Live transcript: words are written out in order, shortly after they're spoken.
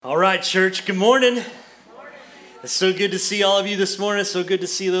right, church, good morning. It's so good to see all of you this morning. It's so good to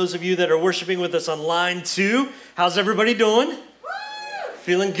see those of you that are worshiping with us online too. How's everybody doing?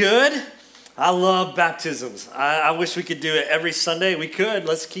 Feeling good? I love baptisms. I wish we could do it every Sunday. We could.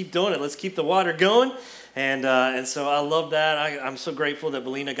 Let's keep doing it. Let's keep the water going. And so I love that. I'm so grateful that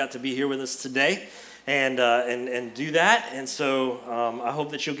Belina got to be here with us today and do that. And so I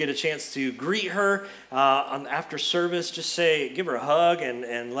hope that you'll get a chance to greet her after service. Just give her a hug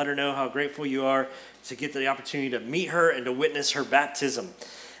and let her know how grateful you are to get the opportunity to meet her and to witness her baptism.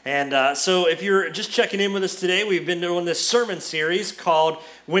 And so if you're just checking in with us today, we've been doing this sermon series called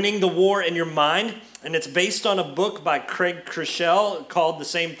Winning the War in Your Mind. And it's based on a book by Craig Chrishell called the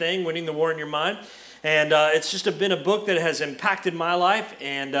same thing, Winning the War in Your Mind. And it's just been a book that has impacted my life.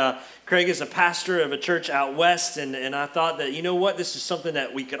 And Craig is a pastor of a church out west. And I thought that, you know what, this is something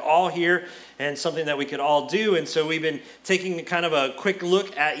that we could all hear and something that we could all do. And so we've been taking kind of a quick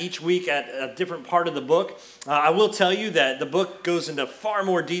look at each week at a different part of the book. I will tell you that the book goes into far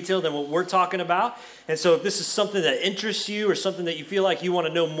more detail than what we're talking about. And so if this is something that interests you or something that you feel like you want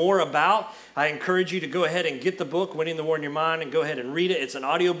to know more about, I encourage you to go ahead and get the book, Winning the War in Your Mind, and go ahead and read it. It's an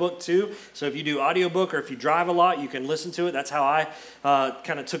audiobook too. So if you do audiobook or if you drive a lot, you can listen to it. That's how I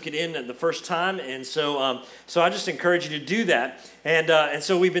kind of took it in the first time. And so I just encourage you to do that. And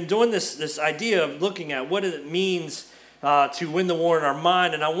so we've been doing this idea of looking at what it means to win the war in our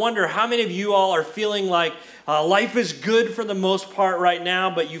mind. And I wonder how many of you all are feeling like life is good for the most part right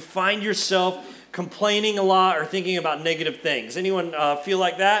now, but you find yourself complaining a lot or thinking about negative things. Anyone feel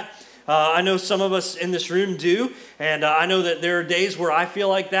like that? I know some of us in this room do, and I know that there are days where I feel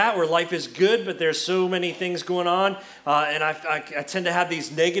like that, where life is good, but there's so many things going on, and I tend to have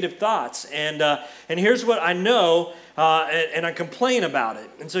these negative thoughts. And here's what I know, and I complain about it.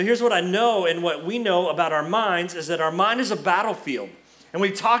 And so here's what I know, and what we know about our minds is that our mind is a battlefield. And we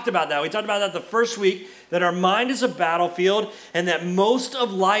talked about that. We talked about that the first week, that our mind is a battlefield, and that most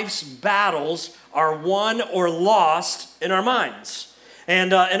of life's battles are won or lost in our minds.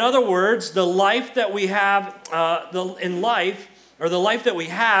 And in other words, the life that we have the life that we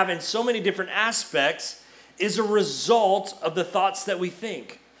have in so many different aspects is a result of the thoughts that we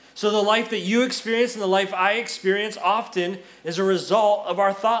think. So the life that you experience and the life I experience often is a result of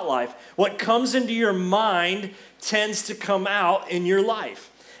our thought life. What comes into your mind tends to come out in your life.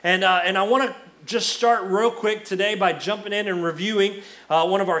 And I want to just start real quick today by jumping in and reviewing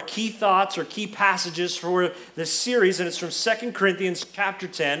one of our key thoughts or key passages for this series, and it's from 2 Corinthians chapter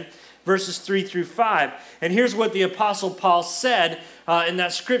 10, verses 3 through 5. And here's what the Apostle Paul said in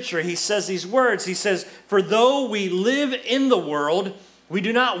that scripture. He says these words. He says, "For though we live in the world, we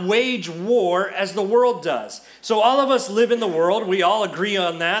do not wage war as the world does." So all of us live in the world. We all agree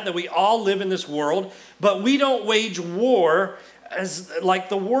on that we all live in this world, but we don't wage war as like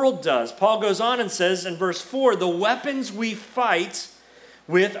the world does. Paul goes on and says in verse 4, "The weapons we fight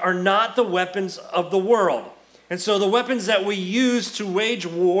with are not the weapons of the world." And so the weapons that we use to wage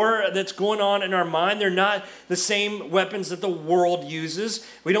war that's going on in our mind, they're not the same weapons that the world uses.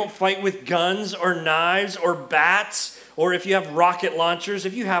 We don't fight with guns or knives or bats, or if you have rocket launchers.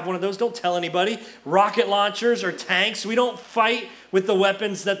 If you have one of those, don't tell anybody. Rocket launchers or tanks. We don't fight with the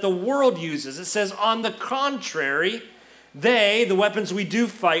weapons that the world uses. It says, on the contrary, the weapons we do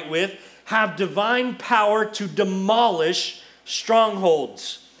fight with, have divine power to demolish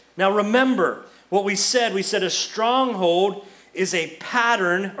strongholds. Now remember what we said. We said a stronghold is a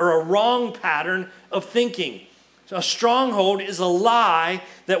pattern or a wrong pattern of thinking. So a stronghold is a lie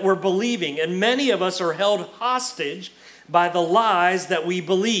that we're believing. And many of us are held hostage by the lies that we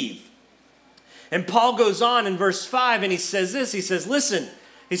believe. And Paul goes on in verse 5 and he says this. He says, listen,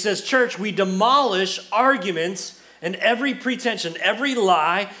 he says, church, we demolish arguments and every pretension, every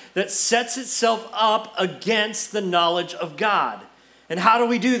lie that sets itself up against the knowledge of God. And how do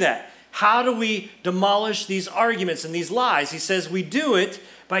we do that? How do we demolish these arguments and these lies? He says we do it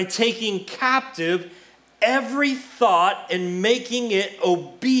by taking captive every thought and making it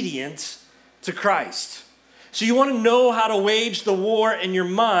obedient to Christ. So you want to know how to wage the war in your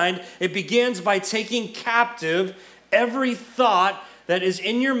mind? It begins by taking captive every thought that is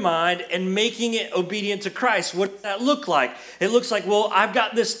in your mind and making it obedient to Christ. What does that look like? It looks like, well, I've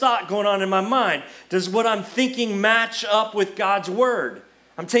got this thought going on in my mind. Does what I'm thinking match up with God's word?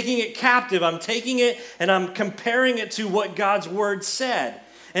 I'm taking it captive. I'm taking it and I'm comparing it to what God's word said.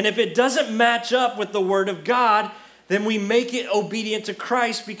 And if it doesn't match up with the word of God, then we make it obedient to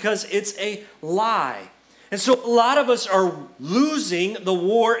Christ because it's a lie. And so a lot of us are losing the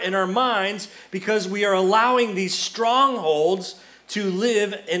war in our minds because we are allowing these strongholds to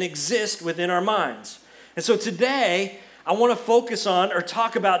live and exist within our minds. And so today, I want to focus on or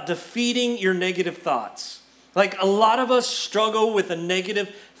talk about defeating your negative thoughts. Like a lot of us struggle with a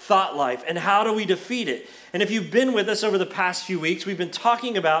negative thought life, and how do we defeat it? And if you've been with us over the past few weeks, we've been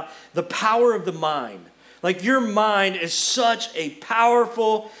talking about the power of the mind. Like your mind is such a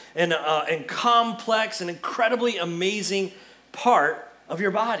powerful and complex and incredibly amazing part of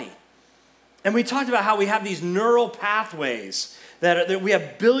your body. And we talked about how we have these neural pathways, that we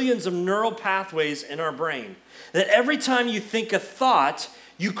have billions of neural pathways in our brain. That every time you think a thought,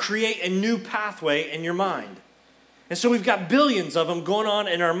 you create a new pathway in your mind. And so we've got billions of them going on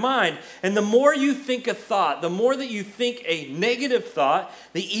in our mind. And the more you think a thought, the more that you think a negative thought,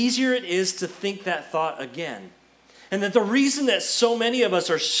 the easier it is to think that thought again. And that the reason that so many of us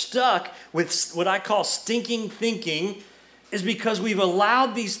are stuck with what I call stinking thinking is because we've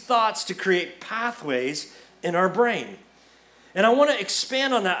allowed these thoughts to create pathways in our brain. And I want to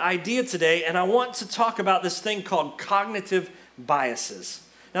expand on that idea today, and I want to talk about this thing called cognitive biases.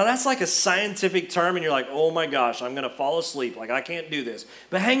 Now, that's like a scientific term, and you're like, oh my gosh, I'm going to fall asleep. Like, I can't do this.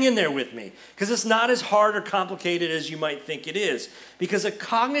 But hang in there with me, because it's not as hard or complicated as you might think it is. Because a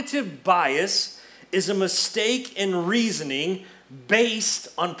cognitive bias is a mistake in reasoning based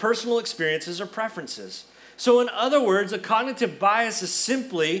on personal experiences or preferences. So in other words, a cognitive bias is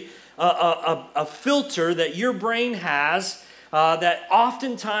simply a filter that your brain has that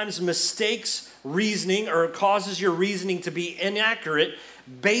oftentimes mistakes reasoning or causes your reasoning to be inaccurate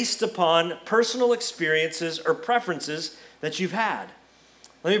based upon personal experiences or preferences that you've had.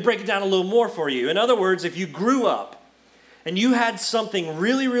 Let me break it down a little more for you. In other words, if you grew up and you had something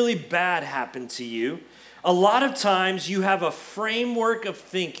really, really bad happen to you, a lot of times you have a framework of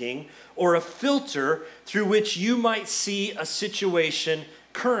thinking or a filter through which you might see a situation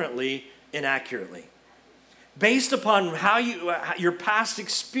currently inaccurately. Based upon how your past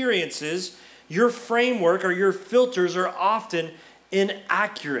experiences, your framework or your filters are often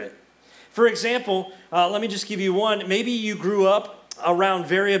inaccurate. For example, let me just give you one. Maybe you grew up around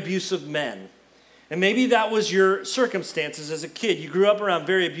very abusive men. And maybe that was your circumstances as a kid. You grew up around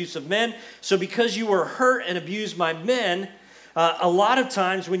very abusive men. So because you were hurt and abused by men, a lot of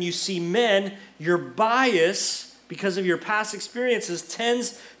times when you see men, your bias, because of your past experiences,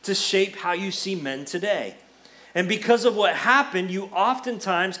 tends to shape how you see men today. And because of what happened, you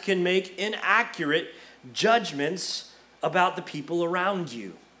oftentimes can make inaccurate judgments about the people around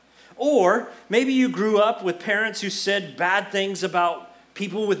you. Or maybe you grew up with parents who said bad things about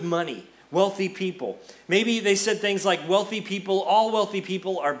people with money, wealthy people. Maybe they said things like all wealthy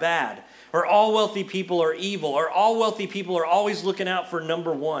people are bad, or all wealthy people are evil, or all wealthy people are always looking out for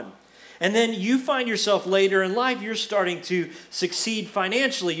number one. And then you find yourself later in life, you're starting to succeed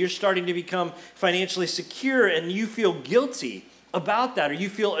financially, you're starting to become financially secure, and you feel guilty about that, or you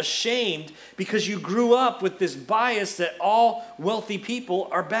feel ashamed because you grew up with this bias that all wealthy people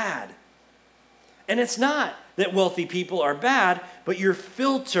are bad. And it's not that wealthy people are bad, but your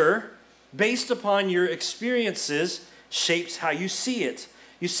filter, based upon your experiences, shapes how you see it.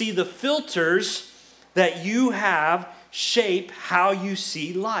 You see, the filters that you have shape how you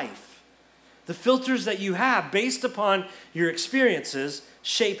see life. The filters that you have, based upon your experiences,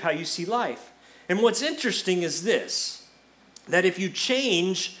 shape how you see life. And what's interesting is this, that if you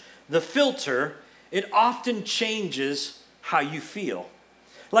change the filter, it often changes how you feel.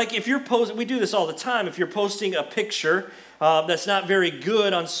 Like if you're posting, we do this all the time, if you're posting a picture that's not very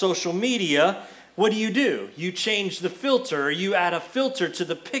good on social media, what do? You change the filter, or you add a filter to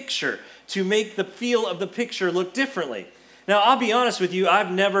the picture to make the feel of the picture look differently. Now, I'll be honest with you,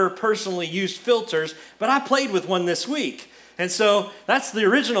 I've never personally used filters, but I played with one this week. And so that's the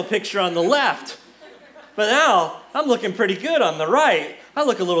original picture on the left. But now, I'm looking pretty good on the right. I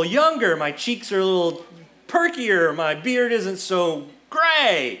look a little younger. My cheeks are a little perkier. My beard isn't so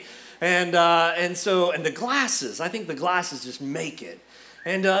gray. And the glasses, I think the glasses just make it.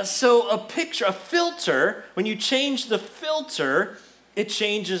 And so a filter, when you change the filter, it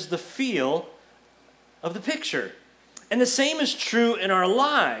changes the feel of the picture. And the same is true in our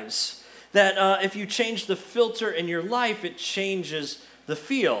lives, that if you change the filter in your life, it changes the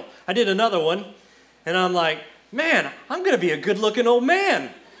feel. I did another one. And I'm like, man, I'm going to be a good-looking old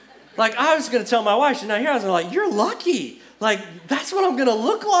man. Like, I was going to tell my wife, she's not here. I was like, you're lucky. Like, that's what I'm going to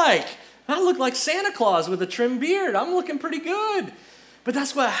look like. I look like Santa Claus with a trimmed beard. I'm looking pretty good. But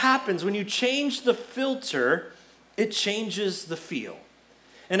that's what happens. When you change the filter, it changes the feel.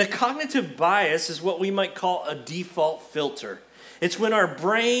 And a cognitive bias is what we might call a default filter. It's when our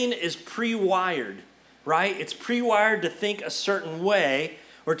brain is pre-wired, right? It's pre-wired to think a certain way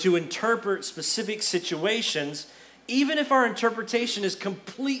or to interpret specific situations, even if our interpretation is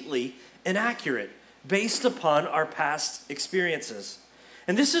completely inaccurate. based upon our past experiences.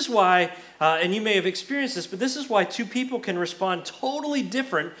 And this is why, and you may have experienced this, but this is why two people can respond totally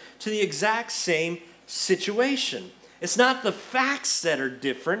different to the exact same situation. It's not the facts that are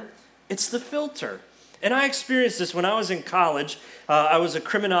different, it's the filter. And I experienced this when I was in college. I was a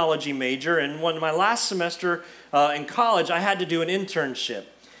criminology major, and when my last semester in college, I had to do an internship.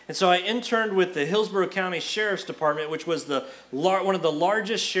 And so I interned with the Hillsborough County Sheriff's Department, which was one of the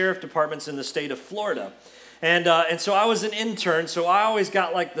largest sheriff departments in the state of Florida. And so I was an intern, so I always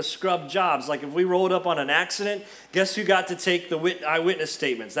got like the scrub jobs. Like if we rolled up on an accident, guess who got to take the eyewitness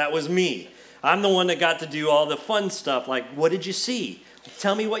statements? That was me. I'm the one that got to do all the fun stuff, like what did you see?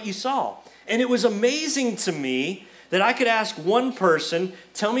 Tell me what you saw. And it was amazing to me that I could ask one person,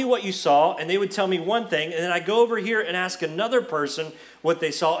 tell me what you saw, and they would tell me one thing, and then I go over here and ask another person what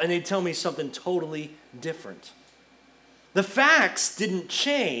they saw, and they'd tell me something totally different. The facts didn't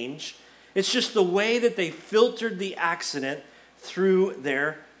change. It's just the way that they filtered the accident through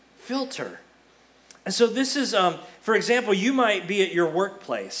their filter. And so this is, for example, you might be at your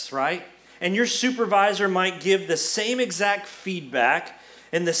workplace, right? And your supervisor might give the same exact feedback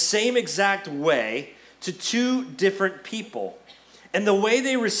in the same exact way to two different people. And the way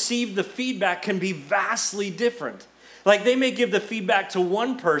they receive the feedback can be vastly different. Like they may give the feedback to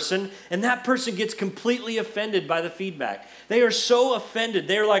one person, and that person gets completely offended by the feedback. They are so offended.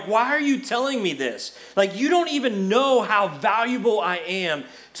 They're like, why are you telling me this? Like, you don't even know how valuable I am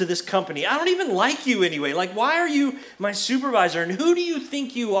to this company. I don't even like you anyway. Like, why are you my supervisor? And who do you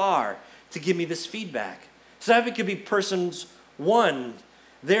think you are to give me this feedback? So that could be persons one,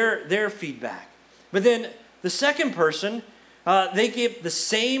 their feedback. But then the second person, they give the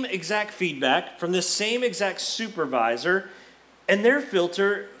same exact feedback from the same exact supervisor, and their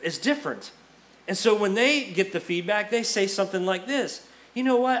filter is different. And so when they get the feedback, they say something like this: you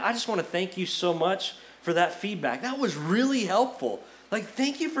know what? I just want to thank you so much for that feedback. That was really helpful. Like,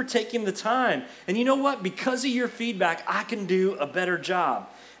 thank you for taking the time. And you know what? Because of your feedback, I can do a better job.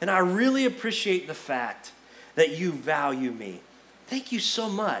 And I really appreciate the fact that you value me. Thank you so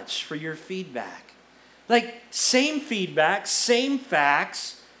much for your feedback. Like, same feedback, same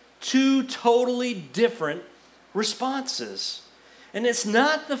facts, two totally different responses. And it's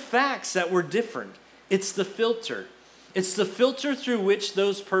not the facts that were different. It's the filter. It's the filter through which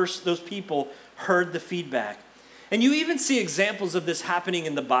those people heard the feedback. And you even see examples of this happening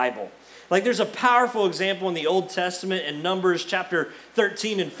in the Bible. Like there's a powerful example in the Old Testament in Numbers chapter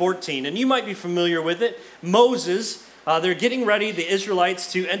 13 and 14. And you might be familiar with it. Moses, they're getting ready, the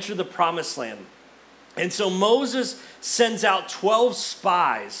Israelites, to enter the promised land. And so Moses sends out 12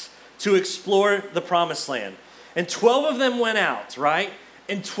 spies to explore the promised land. And 12 of them went out, right?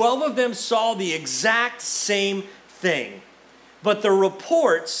 And 12 of them saw the exact same thing. But the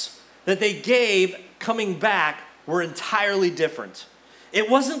reports that they gave coming back were entirely different. It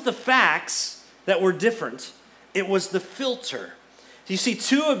wasn't the facts that were different. It was the filter. You see,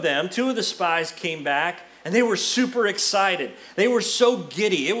 two of the spies came back, and they were super excited. They were so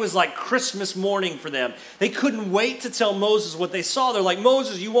giddy. It was like Christmas morning for them. They couldn't wait to tell Moses what they saw. They're like,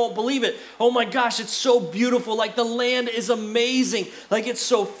 Moses, you won't believe it. Oh my gosh, it's so beautiful. Like the land is amazing. Like it's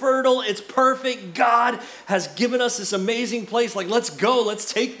so fertile. It's perfect. God has given us this amazing place. Like, let's go.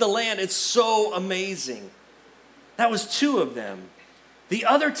 Let's take the land. It's so amazing. That was two of them. The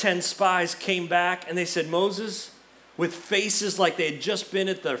other 10 spies came back and they said, Moses, with faces like they had just been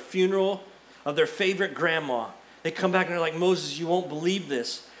at the funeral of their favorite grandma. They come back and they're like, Moses, you won't believe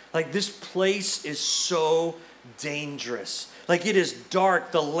this. Like, this place is so dangerous. Like, it is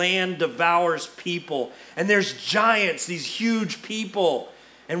dark. The land devours people. And there's giants, these huge people.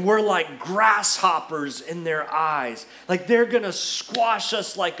 And we're like grasshoppers in their eyes. Like, they're going to squash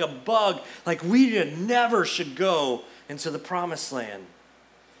us like a bug. Like, we never should go into the promised land.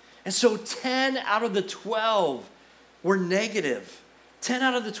 And so 10 out of the 12 were negative. 10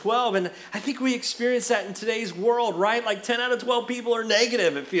 out of the 12. And I think we experience that in today's world, right? Like 10 out of 12 people are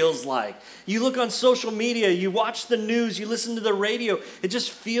negative, it feels like. You look on social media, you watch the news, you listen to the radio. It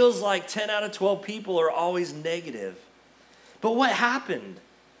just feels like 10 out of 12 people are always negative. But what happened?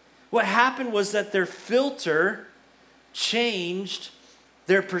 What happened was that their filter changed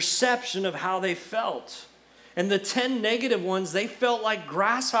their perception of how they felt. And the 10 negative ones, they felt like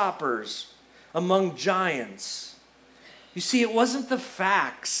grasshoppers among giants. You see, it wasn't the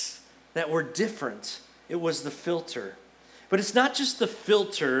facts that were different. It was the filter. But it's not just the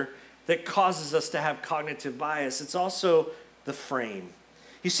filter that causes us to have cognitive bias. It's also the frame.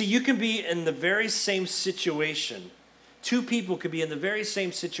 You see, you can be in the very same situation. Two people could be in the very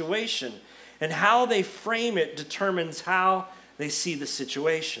same situation. And how they frame it determines how they see the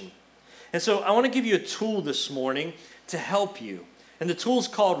situation. And so I want to give you a tool this morning to help you. And the tool is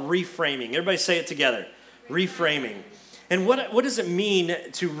called reframing. Everybody say it together. Reframing. And what does it mean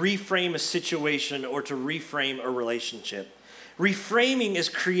to reframe a situation or to reframe a relationship? Reframing is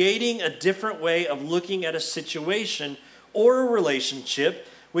creating a different way of looking at a situation or a relationship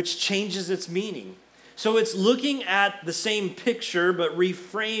which changes its meaning. So it's looking at the same picture but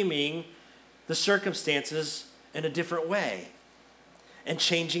reframing the circumstances in a different way and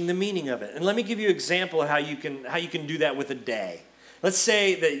changing the meaning of it. And let me give you an example of how you can do that with a day. Let's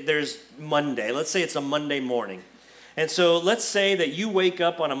say that there's Monday. Let's say it's a Monday morning. And so let's say that you wake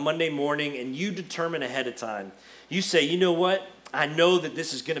up on a Monday morning and you determine ahead of time. You say, you know what? I know that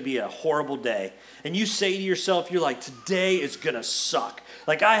this is going to be a horrible day. And you say to yourself, you're like, today is going to suck.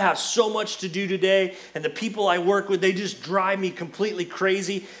 Like, I have so much to do today, and the people I work with, they just drive me completely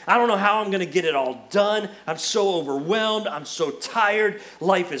crazy. I don't know how I'm going to get it all done. I'm so overwhelmed. I'm so tired.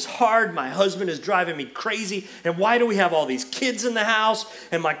 Life is hard. My husband is driving me crazy. And why do we have all these kids in the house?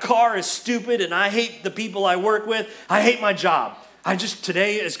 And my car is stupid, and I hate the people I work with. I hate my job.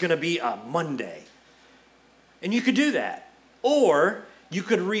 Today is going to be a Monday. And you could do that. Or you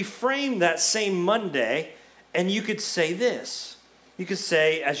could reframe that same Monday, and you could say this. You could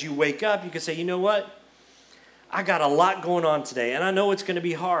say, as you wake up, you could say, you know what? I got a lot going on today, and I know it's going to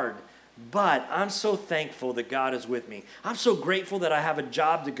be hard, but I'm so thankful that God is with me. I'm so grateful that I have a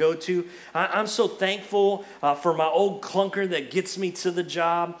job to go to. I'm so thankful for my old clunker that gets me to the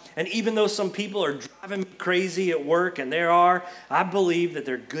job. And even though some people are driving me crazy at work, and I believe that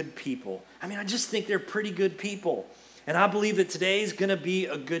they're good people. I just think they're pretty good people. And I believe that today is going to be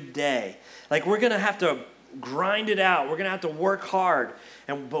a good day. Like, we're going to have to grind it out. We're going to have to work hard,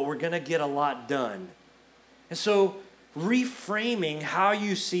 but we're going to get a lot done. And so reframing how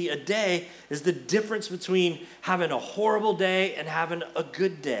you see a day is the difference between having a horrible day and having a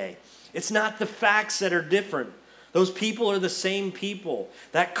good day. It's not the facts that are different. Those people are the same people.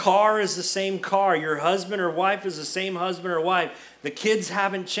 That car is the same car. Your husband or wife is the same husband or wife. The kids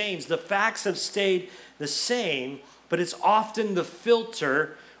haven't changed. The facts have stayed the same, but it's often the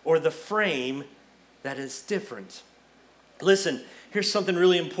filter or the frame that is different. Listen, here's something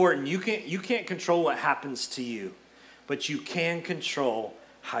really important. You can't control what happens to you, but you can control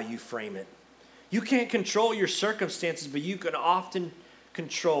how you frame it. You can't control your circumstances, but you can often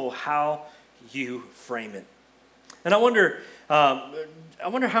control how you frame it. And I wonder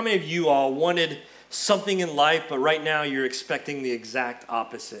how many of you all wanted something in life, but right now you're expecting the exact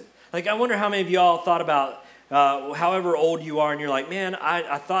opposite. Like, I wonder how many of you all thought about however old you are, and you're like, man,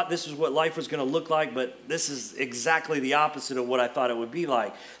 I thought this is what life was going to look like, but this is exactly the opposite of what I thought it would be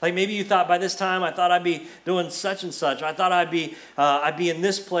like. Like, maybe you thought by this time, I thought I'd be doing such and such. I thought I'd be in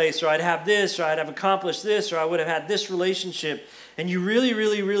this place, or I'd have this, or I'd have accomplished this, or I would have had this relationship. And you really,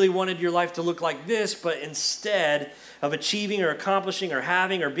 really, really wanted your life to look like this, but instead of achieving or accomplishing or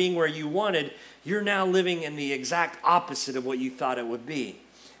having or being where you wanted, you're now living in the exact opposite of what you thought it would be.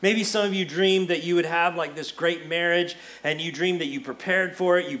 Maybe some of you dreamed that you would have like this great marriage, and you dreamed that you prepared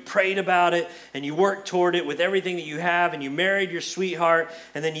for it, you prayed about it, and you worked toward it with everything that you have, and you married your sweetheart,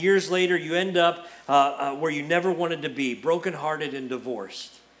 and then years later you end up where you never wanted to be, brokenhearted and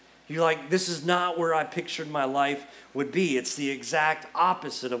divorced. You're like, this is not where I pictured my life would be. It's the exact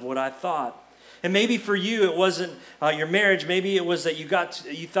opposite of what I thought. And maybe for you it wasn't your marriage. Maybe it was that you got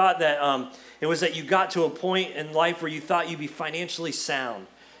to a point in life where you thought you'd be financially sound.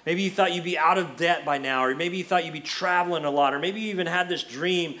 Maybe you thought you'd be out of debt by now, or maybe you thought you'd be traveling a lot, or maybe you even had this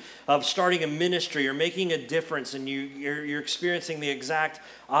dream of starting a ministry or making a difference, and you're experiencing the exact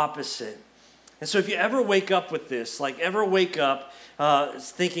opposite. And so if you ever wake up with this, thinking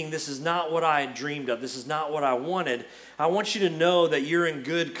this is not what I dreamed of, this is not what I wanted, I want you to know that you're in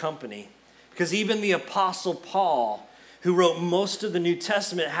good company. Because even the Apostle Paul, who wrote most of the New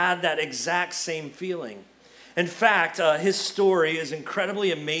Testament, had that exact same feeling. In fact, his story is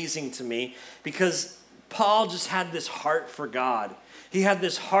incredibly amazing to me because Paul just had this heart for God. He had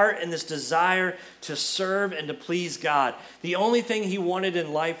this heart and this desire to serve and to please God. The only thing he wanted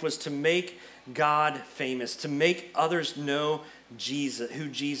in life was to make God famous, to make others know Jesus, who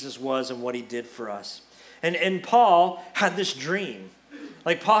Jesus was and what he did for us. And Paul had this dream.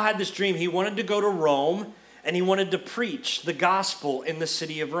 He wanted to go to Rome, and he wanted to preach the gospel in the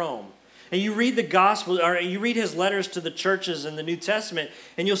city of Rome. And you read the gospel, or you read his letters to the churches in the New Testament,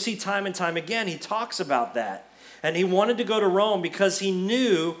 and you'll see time and time again he talks about that. And he wanted to go to Rome because he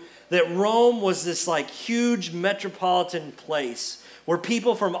knew that Rome was this like huge metropolitan place where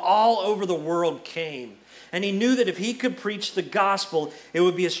people from all over the world came. And he knew that if he could preach the gospel, it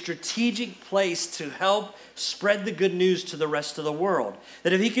would be a strategic place to help spread the good news to the rest of the world.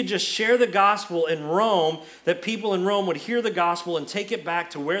 That if he could just share the gospel in Rome, that people in Rome would hear the gospel and take it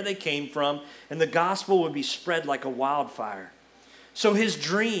back to where they came from, and the gospel would be spread like a wildfire. So his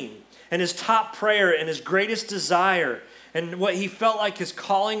dream and his top prayer and his greatest desire and what he felt like his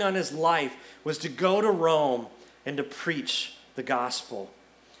calling on his life was to go to Rome and to preach the gospel.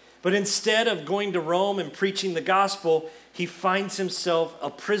 But instead of going to Rome and preaching the gospel, he finds himself a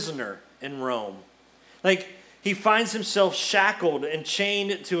prisoner in Rome. Like, he finds himself shackled and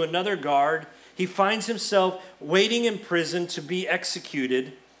chained to another guard. He finds himself waiting in prison to be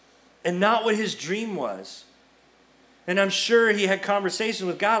executed, and not what his dream was. And I'm sure he had conversations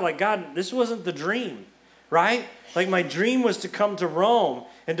with God, like, God, this wasn't the dream, right? Like, my dream was to come to Rome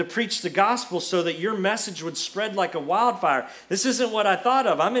and to preach the gospel so that your message would spread like a wildfire. This isn't what I thought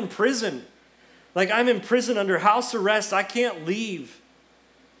of. I'm in prison. Like, I'm in prison under house arrest. I can't leave.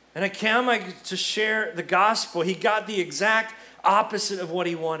 And I came to share the gospel. He got the exact opposite of what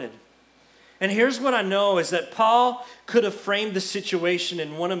he wanted. And here's what I know is that Paul could have framed the situation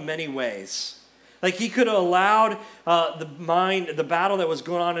in one of many ways. Like, he could have allowed the battle that was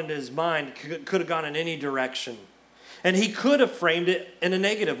going on in his mind could have gone in any direction. And he could have framed it in a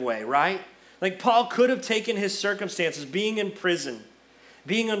negative way, right? Like, Paul could have taken his circumstances, being in prison,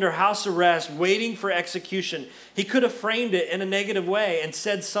 being under house arrest, waiting for execution. He could have framed it in a negative way and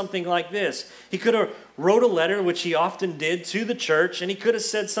said something like this. He could have wrote a letter, which he often did, to the church, and he could have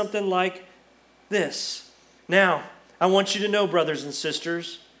said something like this. Now, I want you to know, brothers and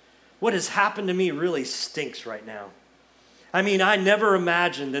sisters, what has happened to me really stinks right now. I mean, I never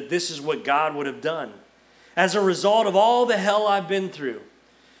imagined that this is what God would have done. As a result of all the hell I've been through,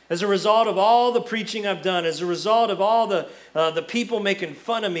 as a result of all the preaching I've done, as a result of all the people making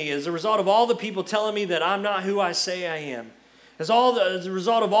fun of me, as a result of all the people telling me that I'm not who I say I am, as a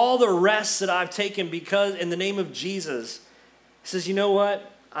result of all the arrests that I've taken because in the name of Jesus, he says, you know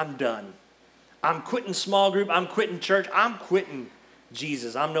what? I'm done. I'm quitting small group. I'm quitting church. I'm quitting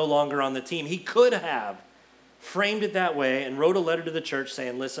Jesus. I'm no longer on the team. He could have framed it that way and wrote a letter to the church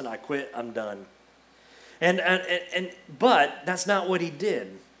saying, listen, I quit. I'm done. But that's not what he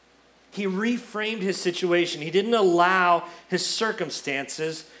did. He reframed his situation. He didn't allow his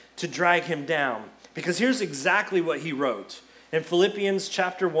circumstances to drag him down. Because here's exactly what he wrote. In Philippians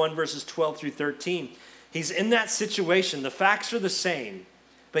chapter 1, verses 12 through 13. He's in that situation. The facts are the same.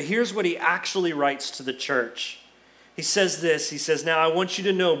 But here's what he actually writes to the church. He says this. He says, now I want you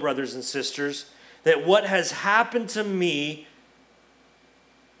to know, brothers and sisters, that what has happened to me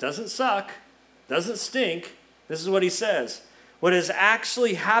doesn't suck. Doesn't stink. This is what he says. What has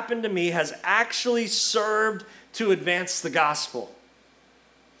actually happened to me has actually served to advance the gospel.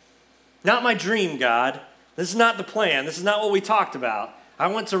 Not my dream, God. This is not the plan. This is not what we talked about. I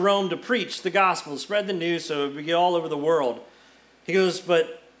went to Rome to preach the gospel, spread the news so it would get all over the world. He goes,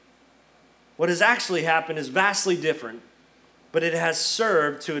 but what has actually happened is vastly different, but it has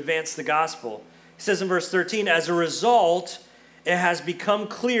served to advance the gospel. He says in verse 13, as a result, it has become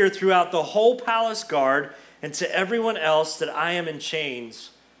clear throughout the whole palace guard and to everyone else that I am in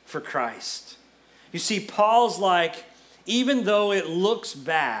chains for Christ. You see, Paul's like, even though it looks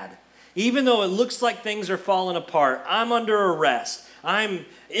bad, even though it looks like things are falling apart, I'm under arrest, I'm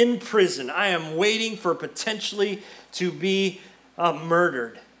in prison, I am waiting for potentially to be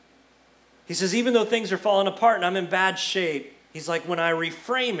murdered. He says, even though things are falling apart and I'm in bad shape, he's like, when I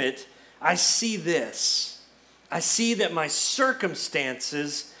reframe it, I see this. I see that my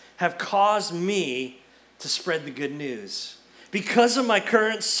circumstances have caused me to spread the good news. Because of my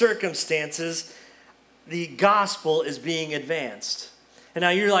current circumstances, the gospel is being advanced. And now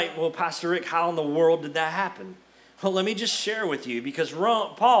you're like, well, Pastor Ricc, how in the world did that happen? Well, let me just share with you, because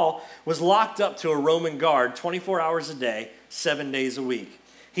Paul was locked up to a Roman guard 24 hours a day, 7 days a week.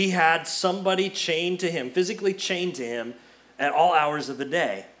 He had somebody chained to him, physically chained to him at all hours of the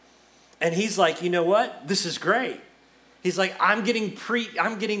day. And he's like, you know what? This is great. He's like, I'm getting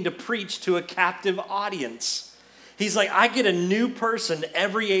to preach to a captive audience. He's like, I get a new person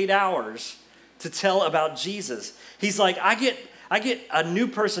every 8 hours to tell about Jesus. He's like, I get a new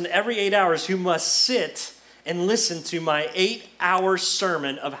person every 8 hours who must sit and listen to my 8-hour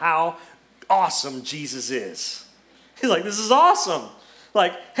sermon of how awesome Jesus is. He's like, this is awesome.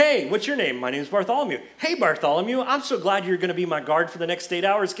 Like, hey, what's your name? My name's Bartholomew. Hey, Bartholomew, I'm so glad you're going to be my guard for the next 8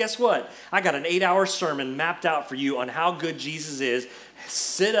 hours. Guess what? I got an 8-hour sermon mapped out for you on how good Jesus is.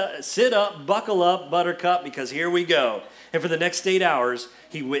 Sit up, buckle up, buttercup, because here we go. And for the next 8 hours,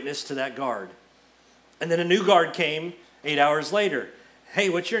 he witnessed to that guard. And then a new guard came 8 hours later. Hey,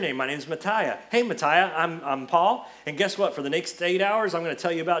 what's your name? My name's Matiah. Hey, Matiah, I'm Paul. And guess what? For the next 8 hours, I'm going to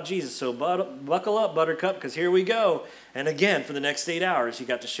tell you about Jesus. So buckle up, Buttercup, because here we go. And again, for the next 8 hours, you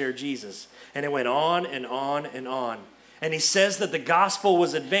got to share Jesus. And it went on and on and on. And he says that the gospel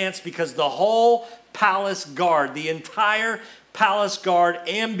was advanced because the whole palace guard, the entire palace guard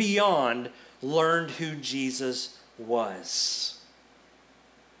and beyond, learned who Jesus was.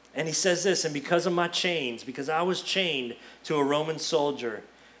 And he says this, and because of my chains, because I was chained to a Roman soldier,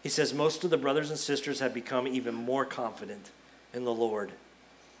 he says most of the brothers and sisters have become even more confident in the Lord.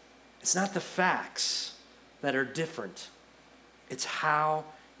 It's not the facts that are different. It's how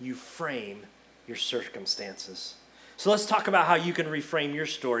you frame your circumstances. So let's talk about how you can reframe your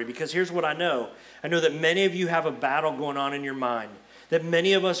story, because here's what I know. I know that many of you have a battle going on in your mind, that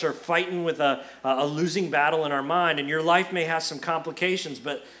many of us are fighting with a losing battle in our mind, and your life may have some complications,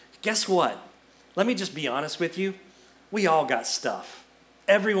 but guess what? Let me just be honest with you. We all got stuff.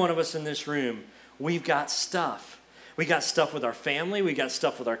 Every one of us in this room, we've got stuff. We got stuff with our family. We got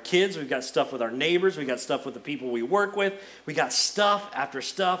stuff with our kids. We've got stuff with our neighbors. We got stuff with the people we work with. We got stuff after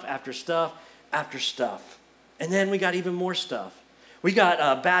stuff after stuff after stuff. And then we got even more stuff. We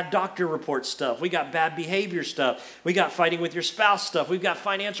got bad doctor report stuff. We got bad behavior stuff. We got fighting with your spouse stuff. We've got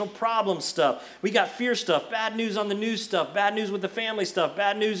financial problem stuff. We got fear stuff, bad news on the news stuff, bad news with the family stuff,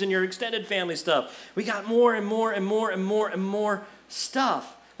 bad news in your extended family stuff. We got more and more and more and more and more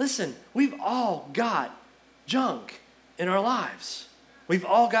stuff. Listen, we've all got junk in our lives. We've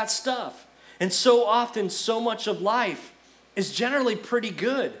all got stuff. And so often, so much of life is generally pretty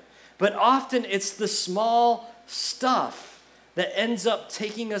good. But often it's the small stuff that ends up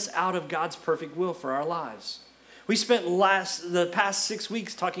taking us out of God's perfect will for our lives. We spent the past 6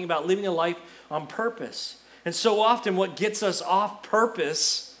 weeks talking about living a life on purpose. And so often what gets us off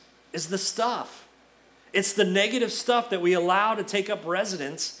purpose is the stuff. It's the negative stuff that we allow to take up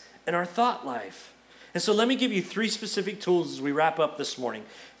residence in our thought life. And so let me give you 3 specific tools as we wrap up this morning.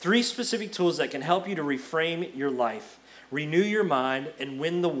 3 specific tools that can help you to reframe your life, renew your mind, and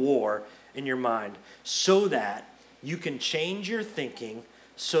win the war in your mind so that you can change your thinking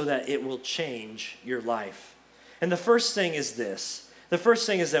so that it will change your life. And the first thing is this. The first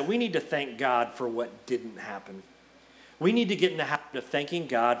thing is that we need to thank God for what didn't happen. We need to get in the habit of thanking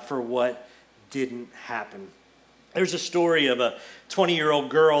God for what didn't happen. There's a story of a 20-year-old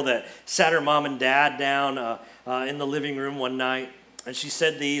girl that sat her mom and dad down in the living room one night, and she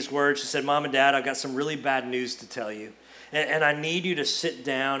said these words. She said, "Mom and Dad, I've got some really bad news to tell you. And I need you to sit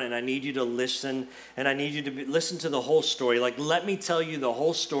down, and I need you to listen, and I need you to listen to the whole story. Like, let me tell you the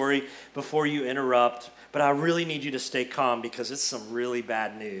whole story before you interrupt, but I really need you to stay calm because it's some really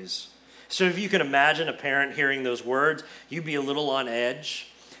bad news." So if you can imagine a parent hearing those words, you'd be a little on edge.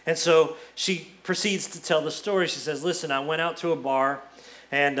 And so she proceeds to tell the story. She says, "Listen, I went out to a bar,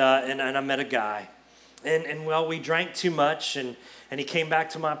 and I met a guy. And well, we drank too much, and he came back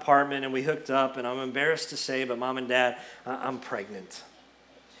to my apartment, and we hooked up, and I'm embarrassed to say, but Mom and Dad, I'm pregnant.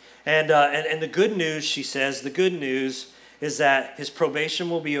 And the good news," she says, "the good news is that his probation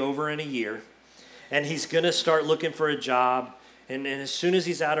will be over in a year, and he's going to start looking for a job, and as soon as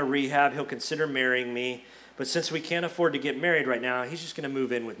he's out of rehab, he'll consider marrying me, but since we can't afford to get married right now, he's just going to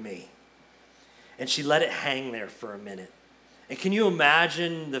move in with me." And she let it hang there for a minute. And can you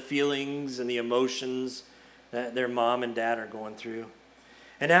imagine the feelings and the emotions that their mom and dad are going through?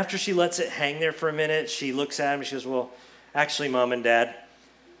 And after she lets it hang there for a minute, she looks at him and she goes, "Well, actually, Mom and Dad,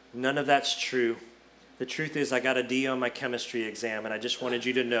 none of that's true. The truth is I got a D on my chemistry exam, and I just wanted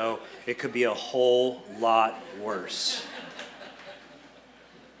you to know it could be a whole lot worse."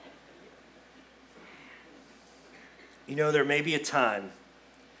 You know, there may be a time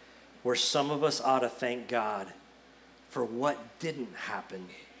where some of us ought to thank God for what didn't happen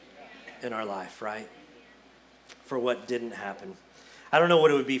in our life, right? For what didn't happen. I don't know what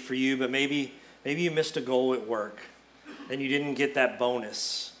it would be for you, but maybe you missed a goal at work and you didn't get that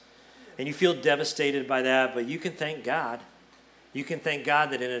bonus. And you feel devastated by that, but you can thank God. You can thank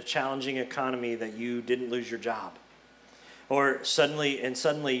God that in a challenging economy that you didn't lose your job. Or suddenly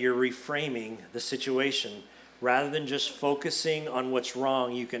you're reframing the situation. Rather than just focusing on what's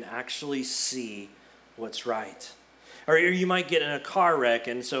wrong, you can actually see what's right. Or you might get in a car wreck,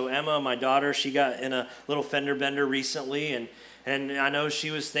 and so Emma, my daughter, she got in a little fender bender recently, and I know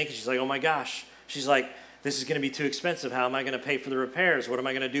she was thinking, she's like, "Oh my gosh." She's like, "This is going to be too expensive. How am I going to pay for the repairs? What am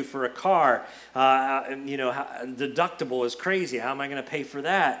I going to do for a car? Deductible is crazy. How am I going to pay for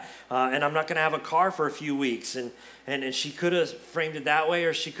that? And I'm not going to have a car for a few weeks." And she could have framed it that way,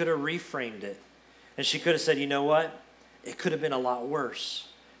 or she could have reframed it. And she could have said, "You know what? It could have been a lot worse.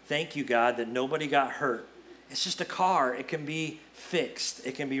 Thank you, God, that nobody got hurt It's just a car. It can be fixed.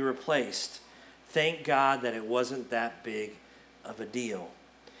 It can be replaced. Thank God that it wasn't that big of a deal.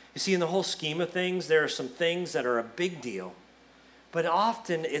 You see, in the whole scheme of things, there are some things that are a big deal. But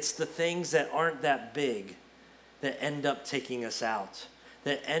often it's the things that aren't that big that end up taking us out,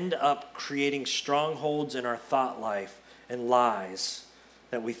 that end up creating strongholds in our thought life and lies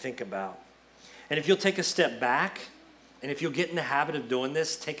that we think about. And if you'll take a step back, and if you'll get in the habit of doing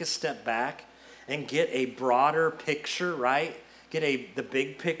this, take a step back and get a broader picture, right? Get the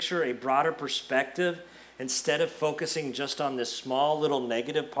big picture, a broader perspective. Instead of focusing just on this small little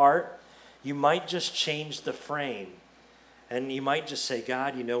negative part, you might just change the frame. And you might just say,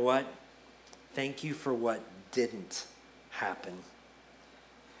 God, you know what? Thank you for what didn't happen.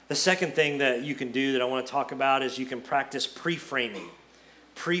 The second thing that you can do that I want to talk about is you can practice pre-framing.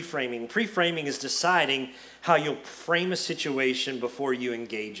 Pre-framing. Pre-framing is deciding how you'll frame a situation before you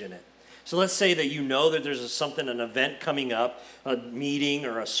engage in it. So let's say that you know that there's an event coming up, a meeting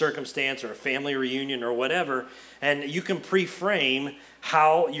or a circumstance or a family reunion or whatever, and you can pre-frame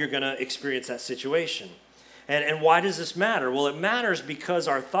how you're going to experience that situation. And why does this matter? Well, it matters because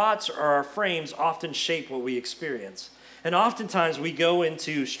our thoughts or our frames often shape what we experience. And oftentimes we go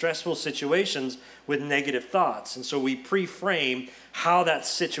into stressful situations with negative thoughts, and so we pre-frame how that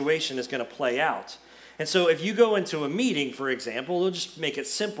situation is going to play out. And so if you go into a meeting, for example, we'll just make it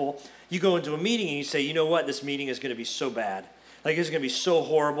simple. You go into a meeting and you say, you know what, this meeting is going to be so bad. Like, it's going to be so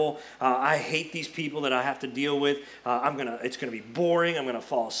horrible. I hate these people that I have to deal with. It's going to be boring. I'm going to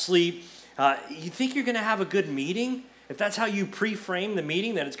fall asleep. You think you're going to have a good meeting? If that's how you pre-frame the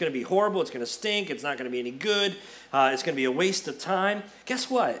meeting, that it's going to be horrible, it's going to stink, it's not going to be any good, it's going to be a waste of time. Guess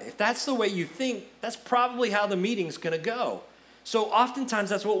what? If that's the way you think, that's probably how the meeting's going to go. So oftentimes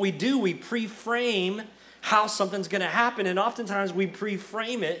that's what we do. We pre-frame how something's going to happen, and oftentimes we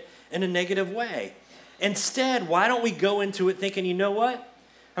pre-frame it in a negative way. Instead, why don't we go into it thinking, you know what?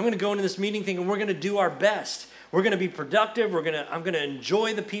 I'm going to go into this meeting thinking we're going to do our best. We're going to be productive. I'm going to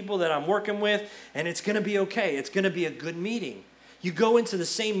enjoy the people that I'm working with, and it's going to be okay. It's going to be a good meeting. You go into the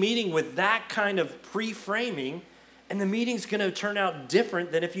same meeting with that kind of pre-framing, and the meeting's going to turn out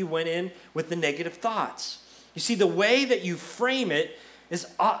different than if you went in with the negative thoughts. You see, the way that you frame it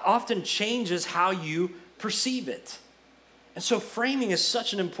often changes how you perceive it. And so framing is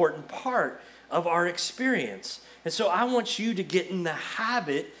such an important part of our experience. And so I want you to get in the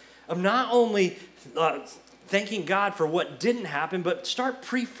habit of not only thanking God for what didn't happen, but start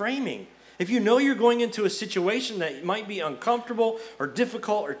pre-framing. If you know you're going into a situation that might be uncomfortable or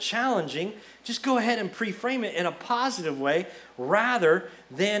difficult or challenging, just go ahead and pre-frame it in a positive way rather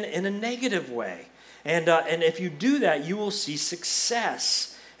than in a negative way. And if you do that, you will see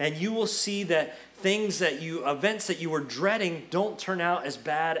success, and you will see that events that you were dreading don't turn out as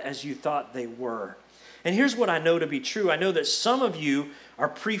bad as you thought they were. And here's what I know to be true. I know that some of you are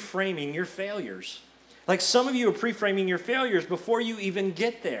pre-framing your failures. Like, some of you are pre-framing your failures before you even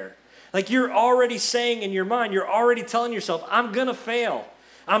get there. Like, you're already saying in your mind, you're already telling yourself, I'm going to fail.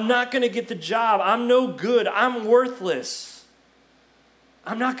 I'm not going to get the job. I'm no good. I'm worthless.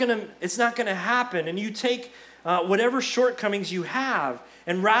 It's not going to happen. And you take whatever shortcomings you have,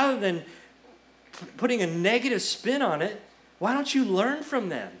 and rather than putting a negative spin on it, why don't you learn from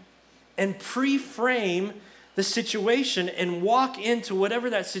them and pre-frame the situation and walk into whatever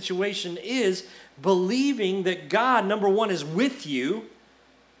that situation is, believing that God, number one, is with you,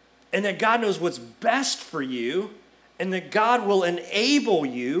 and that God knows what's best for you, and that God will enable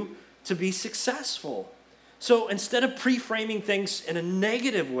you to be successful. So instead of pre-framing things in a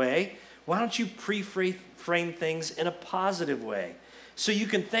negative way, why don't you pre-frame things in a positive way? So you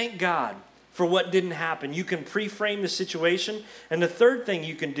can thank God for what didn't happen. You can pre-frame the situation. And the third thing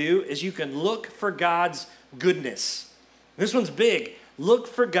you can do is you can look for God's goodness. This one's big. Look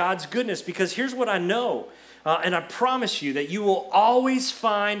for God's goodness, because here's what I know, and I promise you that you will always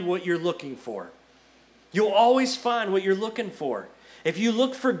find what you're looking for. You'll always find what you're looking for. If you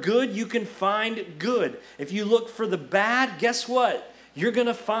look for good, you can find good. If you look for the bad, guess what? You're going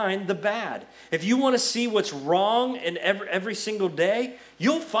to find the bad. If you want to see what's wrong in every single day,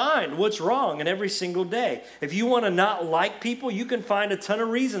 you'll find what's wrong in every single day. If you want to not like people, you can find a ton of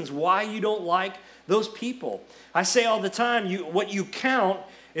reasons why you don't like those people. I say all the time, what you count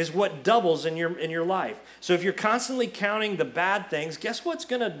is what doubles in your life. So if you're constantly counting the bad things, guess what's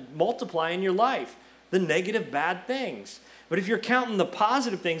going to multiply in your life? The negative bad things. But if you're counting the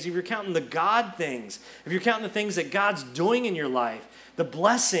positive things, if you're counting the God things, if you're counting the things that God's doing in your life, the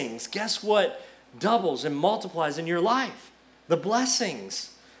blessings, guess what doubles and multiplies in your life? The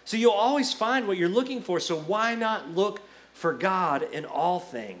blessings. So you'll always find what you're looking for, so why not look for God in all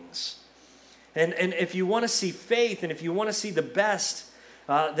things? And if you want to see faith and if you want to see the best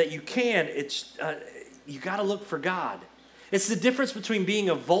that you can, you got to look for God. It's the difference between being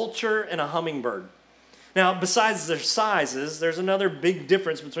a vulture and a hummingbird. Now, besides their sizes, there's another big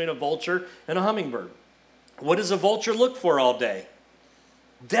difference between a vulture and a hummingbird. What does a vulture look for all day?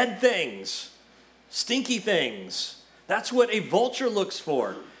 Dead things, stinky things. That's what a vulture looks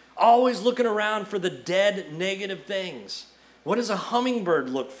for. Always looking around for the dead, negative things. What does a hummingbird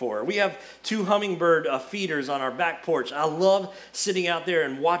look for? We have 2 hummingbird feeders on our back porch. I love sitting out there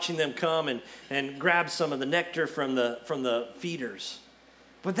and watching them come and grab some of the nectar from the feeders.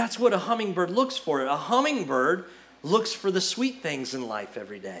 But that's what a hummingbird looks for. A hummingbird looks for the sweet things in life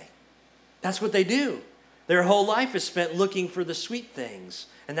every day. That's what they do. Their whole life is spent looking for the sweet things,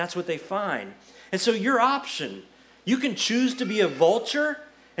 and that's what they find. And so your option, you can choose to be a vulture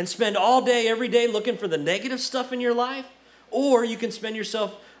and spend all day, every day looking for the negative stuff in your life, or you can spend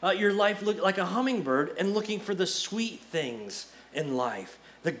your life like a hummingbird and looking for the sweet things in life,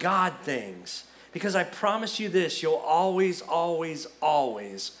 the God things. Because I promise you this, you'll always, always,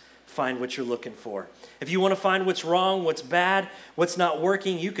 always find what you're looking for. If you want to find what's wrong, what's bad, what's not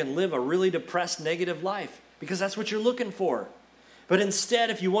working, you can live a really depressed, negative life because that's what you're looking for. But instead,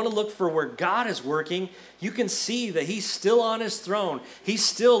 if you want to look for where God is working, you can see that he's still on his throne. He's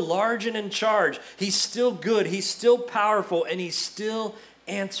still large and in charge. He's still good. He's still powerful, and he still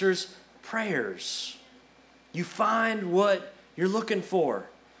answers prayers. You find what you're looking for.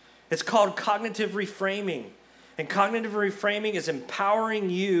 It's called cognitive reframing. And cognitive reframing is empowering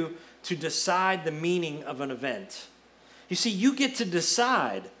you to decide the meaning of an event. You see, you get to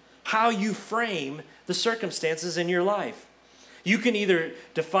decide how you frame the circumstances in your life. You can either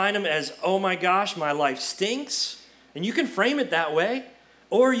define them as, oh my gosh, my life stinks, and you can frame it that way,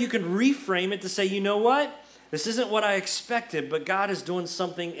 or you can reframe it to say, you know what? This isn't what I expected, but God is doing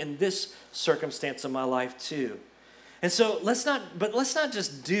something in this circumstance of my life too. And so let's not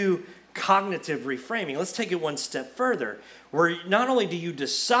just do cognitive reframing. Let's take it one step further, where not only do you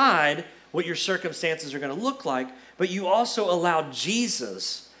decide what your circumstances are going to look like, but you also allow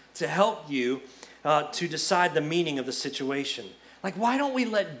Jesus to help you to decide the meaning of the situation. Like, why don't we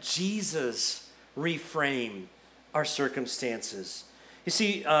let Jesus reframe our circumstances? You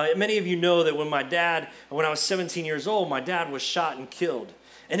see, many of you know that when I was 17 years old, my dad was shot and killed.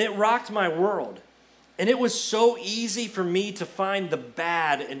 And it rocked my world. And it was so easy for me to find the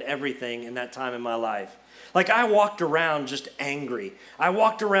bad in everything in that time in my life. Like, I walked around just angry. I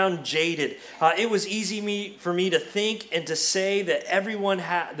walked around jaded. It was easy for me to think and to say that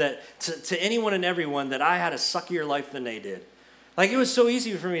to anyone and everyone that I had a suckier life than they did. Like, it was so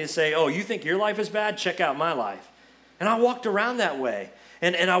easy for me to say, oh, you think your life is bad? Check out my life. And I walked around that way.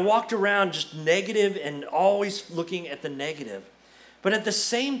 And I walked around just negative and always looking at the negative. But at the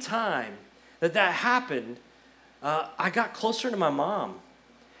same time that happened, I got closer to my mom.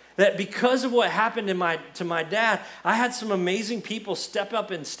 That because of what happened to my dad, I had some amazing people step up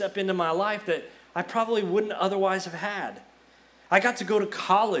and step into my life that I probably wouldn't otherwise have had. I got to go to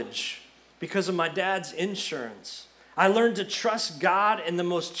college because of my dad's insurance. I learned to trust God in the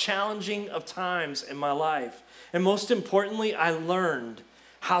most challenging of times in my life. And most importantly, I learned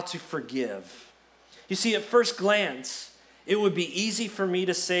how to forgive. You see, at first glance, it would be easy for me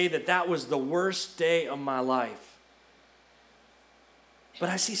to say that was the worst day of my life. But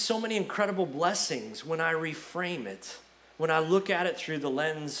I see so many incredible blessings when I reframe it, when I look at it through the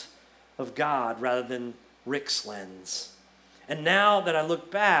lens of God rather than Rick's lens. And now that I look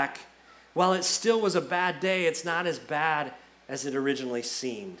back, while it still was a bad day, it's not as bad as it originally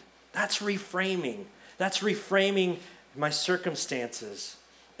seemed. That's reframing. That's reframing my circumstances.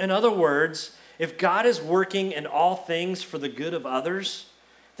 In other words, if God is working in all things for the good of others,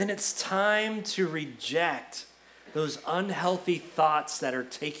 then it's time to reject those unhealthy thoughts that are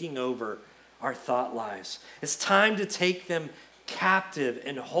taking over our thought lives. It's time to take them captive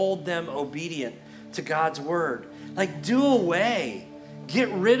and hold them obedient to God's word. Like, do away. Get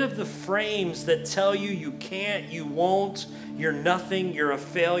rid of the frames that tell you you can't, you won't, you're nothing, you're a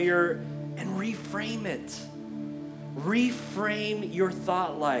failure, and reframe it. Reframe your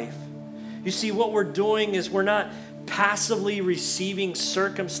thought life. You see, what we're doing is we're not passively receiving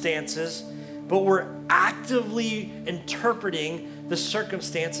circumstances, but we're actively interpreting the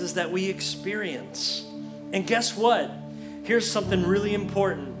circumstances that we experience. And guess what? Here's something really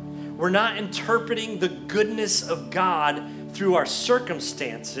important. We're not interpreting the goodness of God through our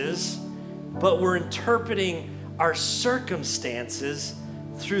circumstances, but we're interpreting our circumstances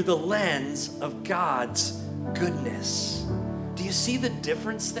through the lens of God's goodness. Do you see the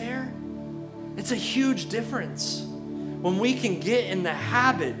difference there? It's a huge difference. When we can get in the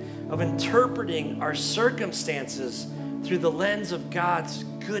habit of interpreting our circumstances through the lens of God's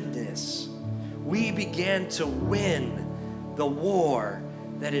goodness, we began to win the war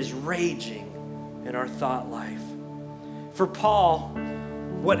that is raging in our thought life. For Paul,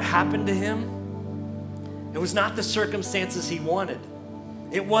 what happened to him, it was not the circumstances he wanted.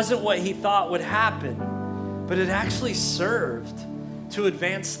 It wasn't what he thought would happen, but it actually served to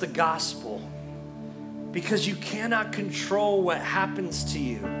advance the gospel, because you cannot control what happens to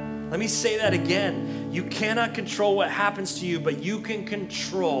you. Let me say that again. You cannot control what happens to you, but you can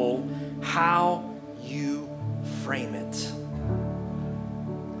control how you frame it.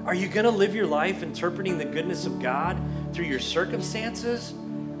 Are you going to live your life interpreting the goodness of God through your circumstances?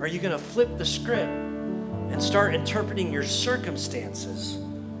 Or are you going to flip the script and start interpreting your circumstances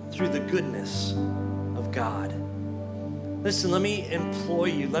through the goodness of God? Listen, let me implore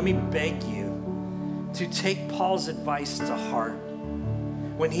you, let me beg you to take Paul's advice to heart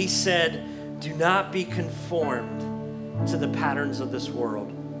when he said, do not be conformed to the patterns of this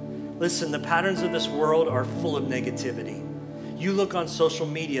world. Listen, the patterns of this world are full of negativity. You look on social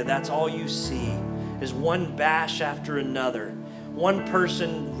media, that's all you see is one bash after another, one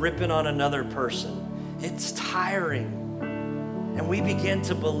person ripping on another person. It's tiring. And we begin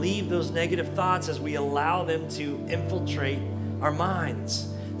to believe those negative thoughts as we allow them to infiltrate our minds.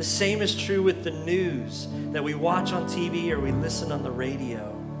 The same is true with the news that we watch on TV or we listen on the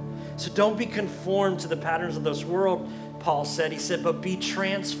radio. So don't be conformed to the patterns of this world, Paul said. He said, but be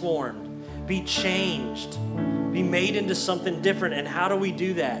transformed, be changed, be made into something different. And how do we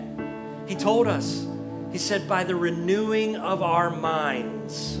do that? He told us. He said, by the renewing of our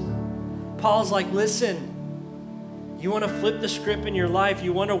minds. Paul's like, listen, you want to flip the script in your life,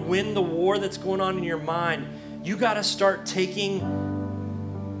 you want to win the war that's going on in your mind, you got to start taking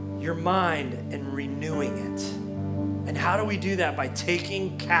your mind and renewing it. And how do we do that? By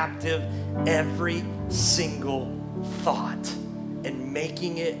taking captive every single thought and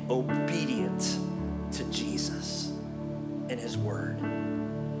making it obedient to Jesus and his word.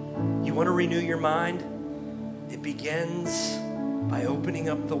 You want to renew your mind? It begins by opening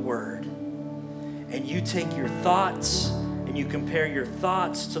up the word. And you take your thoughts and you compare your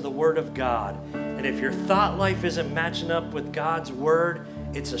thoughts to the word of God. And if your thought life isn't matching up with God's word,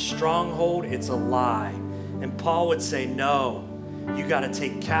 it's a stronghold, it's a lie. And Paul would say, no, you got to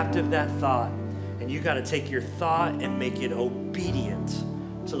take captive that thought, and you got to take your thought and make it obedient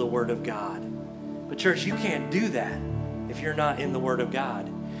to the word of God. But church, you can't do that if you're not in the word of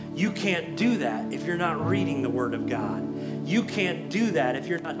God. You can't do that if you're not reading the word of God. You can't do that if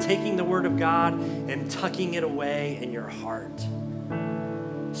you're not taking the word of God and tucking it away in your heart.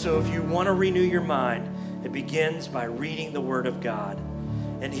 So if you want to renew your mind, it begins by reading the word of God.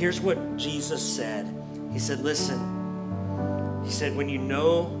 And here's what Jesus said. He said, listen, he said, when you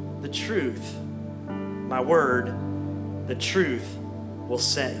know the truth, my word, the truth will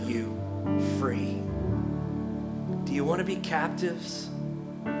set you free. Do you want to be captives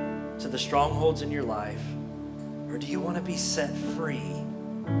to the strongholds in your life? Or do you want to be set free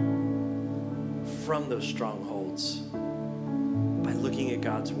from those strongholds by looking at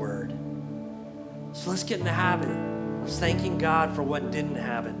God's word? So let's get in the habit of thanking God for what didn't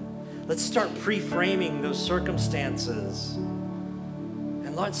happen. Let's start pre-framing those circumstances.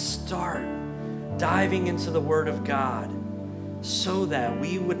 And let's start diving into the word of God so that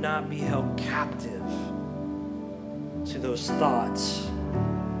we would not be held captive to those thoughts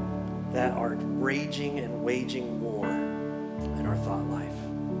that are raging and waging war in our thought life.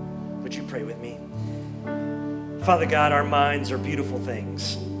 Would you pray with me? Father God, our minds are beautiful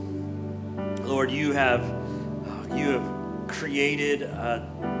things. Lord, you have created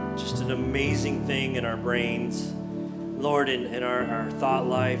just an amazing thing in our brains. Lord, in our thought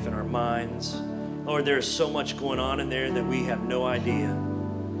life and our minds. Lord, there's so much going on in there that we have no idea.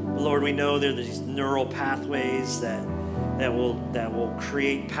 But Lord, we know there are these neural pathways that will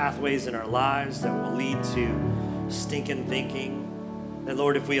create pathways in our lives that will lead to stinking thinking. That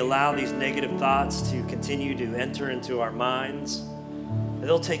Lord, if we allow these negative thoughts to continue to enter into our minds,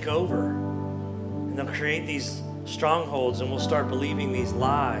 they'll take over and they'll create these strongholds and we'll start believing these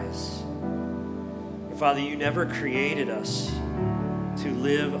lies. And Father, you never created us to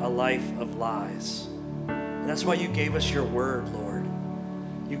live a life of lies. And that's why you gave us your word, Lord.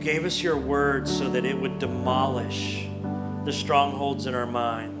 You gave us your word so that it would demolish the strongholds in our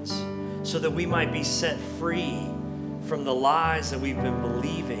minds, so that we might be set free from the lies that we've been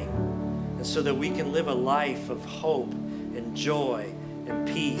believing, and so that we can live a life of hope and joy and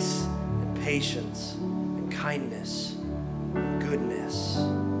peace and patience and kindness and goodness.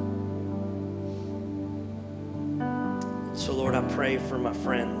 And So, Lord, I pray for my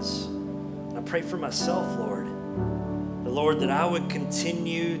friends. I pray for myself, Lord. Lord, that I would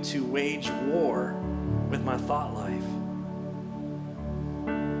continue to wage war with my thought life.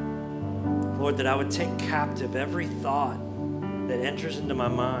 Lord, that I would take captive every thought that enters into my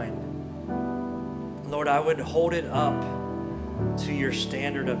mind. Lord, I would hold it up to your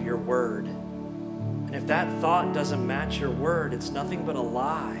standard of your word. And if that thought doesn't match your word, it's nothing but a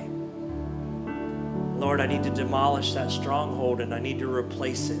lie. Lord, I need to demolish that stronghold and I need to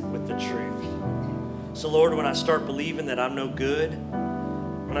replace it with the truth. So Lord, when I start believing that I'm no good,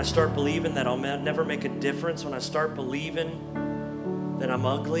 when I start believing that I'll never make a difference, when I start believing that I'm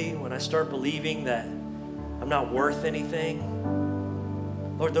ugly, when I start believing that I'm not worth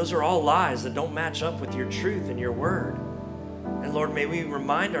anything, Lord, those are all lies that don't match up with your truth and your word. And Lord, may we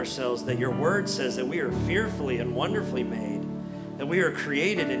remind ourselves that your word says that we are fearfully and wonderfully made, that we are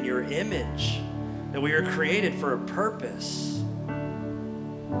created in your image, that we are created for a purpose.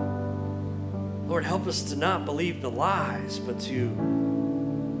 Lord, help us to not believe the lies, but to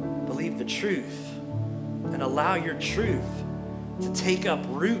believe the truth and allow your truth to take up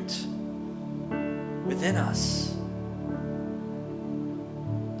root within us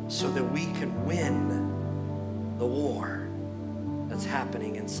so that we can win the war that's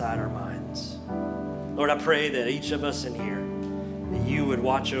happening inside our minds. Lord, I pray that each of us in here, that you would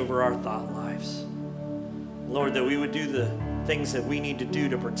watch over our thought lives. Lord, that we would do the things that we need to do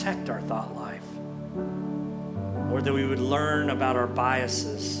to protect our thought life. Lord, that we would learn about our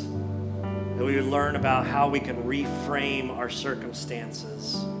biases, that we would learn about how we can reframe our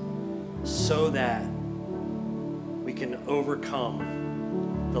circumstances so that we can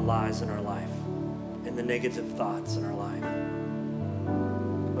overcome the lies in our life and the negative thoughts in our life.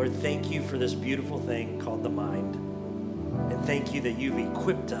 Lord, thank you for this beautiful thing called the mind. And thank you that you've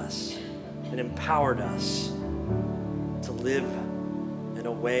equipped us and empowered us to live in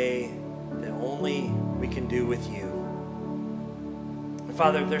a way that only we can do with you. And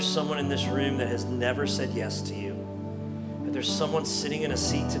Father, if there's someone in this room that has never said yes to you, if there's someone sitting in a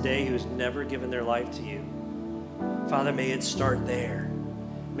seat today who has never given their life to you, Father, may it start there.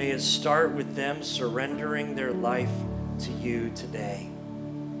 May it start with them surrendering their life to you today.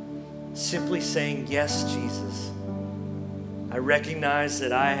 Simply saying, yes, Jesus. I recognize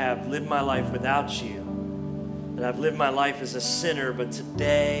that I have lived my life without you, that I've lived my life as a sinner, but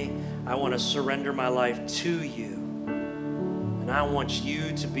today I want to surrender my life to you. And I want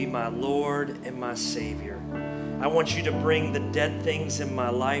you to be my Lord and my Savior. I want you to bring the dead things in my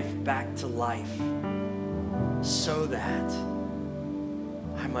life back to life so that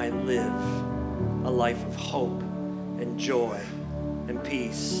I might live a life of hope and joy and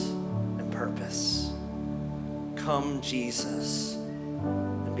peace and purpose. Come, Jesus,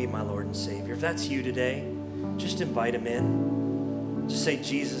 and be my Lord and Savior. If that's you today, just invite him in. Just say,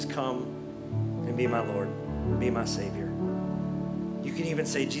 Jesus, come and be my Lord and be my Savior. You can even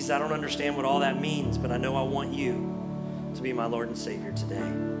say, Jesus, I don't understand what all that means, but I know I want you to be my Lord and Savior today.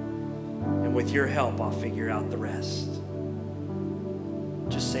 And with your help, I'll figure out the rest.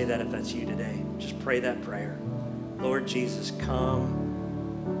 Just say that if that's you today. Just pray that prayer. Lord Jesus,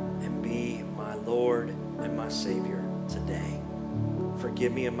 come and be my Lord and my Savior today.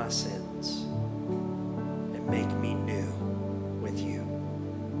 Forgive me of my sins and make me new with you.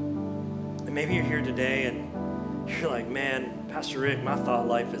 And maybe you're here today and you're like, man, Pastor Rick, my thought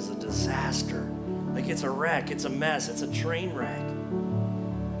life is a disaster. Like it's a wreck, it's a mess, it's a train wreck.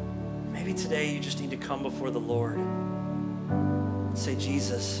 Maybe today you just need to come before the Lord and say,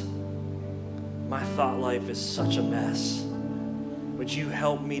 Jesus, my thought life is such a mess. Would you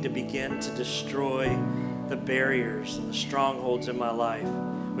help me to begin to destroy the barriers and the strongholds in my life?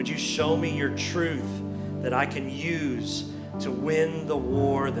 Would you show me your truth that I can use to win the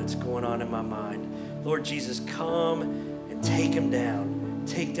war that's going on in my mind? Lord Jesus, come and take them down.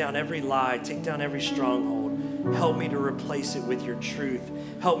 Take down every lie, take down every stronghold. Help me to replace it with your truth.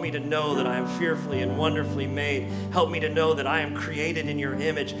 Help me to know that I am fearfully and wonderfully made. Help me to know that I am created in your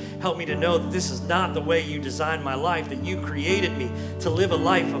image. Help me to know that this is not the way you designed my life, that you created me to live a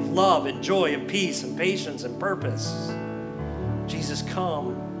life of love and joy and peace and patience and purpose. Jesus,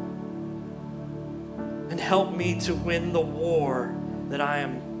 come and help me to win the war that I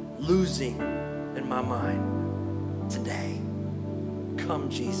am losing in my mind today. Come,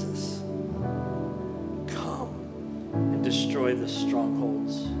 Jesus. Come and destroy the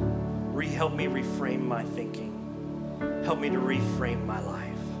strongholds. Help me reframe my thinking. Help me to reframe my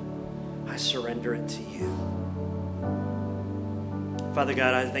life. I surrender it to you. Father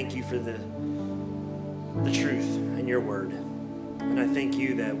God, I thank you for the truth in your word. And I thank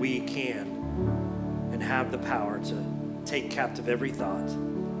you that we can and have the power to take captive every thought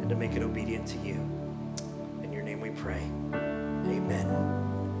and to make it obedient to you. In your name we pray. Amen.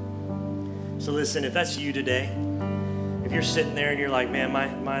 So listen, if that's you today, if you're sitting there and you're like, man,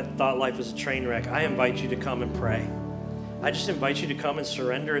 my thought life is a train wreck, I invite you to come and pray. I just invite you to come and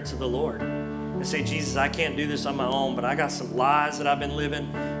surrender it to the Lord and say, Jesus, I can't do this on my own, but I got some lies that I've been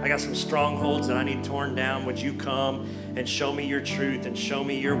living. I got some strongholds that I need torn down. Would you come and show me your truth and show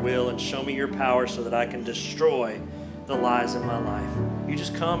me your will and show me your power so that I can destroy the lies in my life? You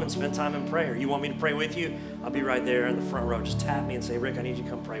just come and spend time in prayer. You want me to pray with you? I'll be right there in the front row. Just tap me and say, Rick, I need you to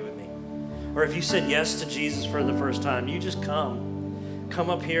come pray with me. Or if you said yes to Jesus for the first time, you just come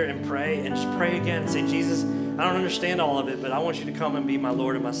up here and pray, and just pray again and say, Jesus, I don't understand all of it, but I want you to come and be my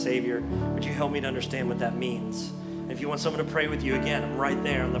Lord and my Savior. Would you help me to understand what that means? And if you want someone to pray with you, again, I'm right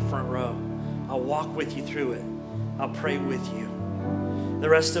there in the front row. I'll walk with you through it. I'll pray with you. The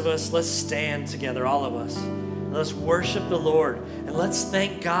rest of us, let's stand together, all of us. Let's worship the Lord, and let's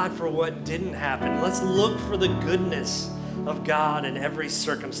thank God for what didn't happen. Let's look for the goodness of God in every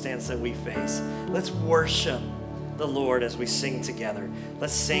circumstance that we face. Let's worship the Lord as we sing together.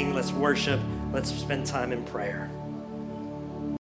 Let's sing, let's worship, let's spend time in prayer.